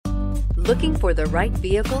Looking for the right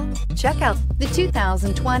vehicle? Check out the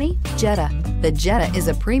 2020 Jetta. The Jetta is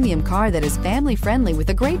a premium car that is family-friendly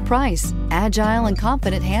with a great price, agile and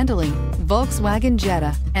confident handling. Volkswagen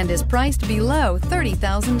Jetta, and is priced below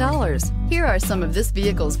 $30,000. Here are some of this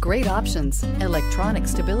vehicle's great options: electronic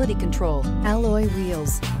stability control, alloy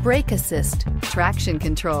wheels, brake assist, traction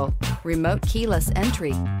control, remote keyless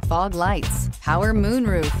entry, fog lights, power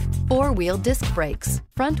moonroof, four-wheel disc brakes,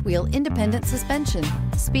 front-wheel independent suspension,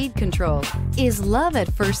 speed control. Is love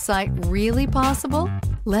at first sight really possible?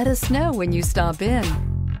 Let us know when you stop in.